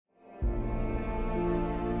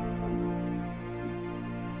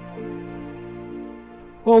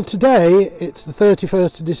Well, today it's the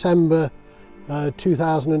 31st of December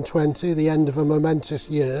 2020, the end of a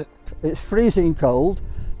momentous year. It's freezing cold,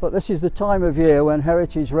 but this is the time of year when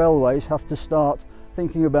heritage railways have to start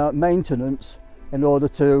thinking about maintenance in order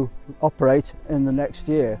to operate in the next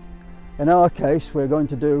year. In our case, we're going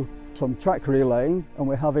to do some track relaying and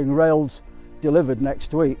we're having rails delivered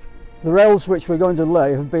next week. The rails which we're going to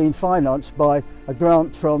lay have been financed by a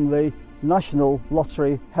grant from the National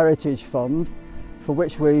Lottery Heritage Fund, for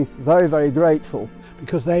which we're very, very grateful.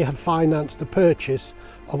 Because they have financed the purchase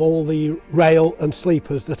of all the rail and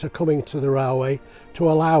sleepers that are coming to the railway to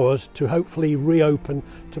allow us to hopefully reopen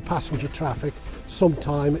to passenger traffic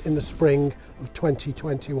sometime in the spring of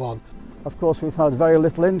 2021. Of course, we've had very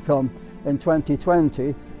little income in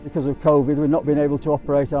 2020 because of COVID. We've not been able to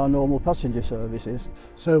operate our normal passenger services.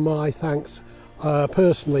 So my thanks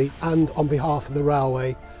personally and on behalf of the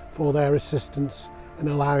railway for their assistance in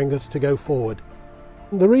allowing us to go forward.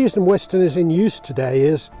 The reason Whiston is in use today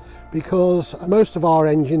is because most of our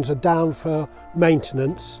engines are down for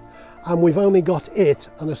maintenance and we've only got it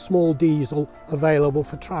and a small diesel available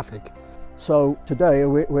for traffic. So today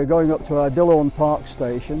we're going up to our Dillon Park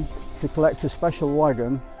station to collect a special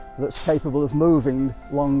wagon that's capable of moving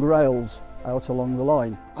long rails out along the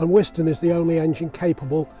line. And Whiston is the only engine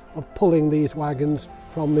capable of pulling these wagons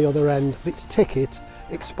from the other end. Its ticket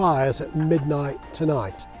expires at midnight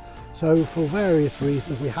tonight. So for various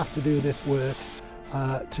reasons we have to do this work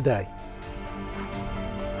today.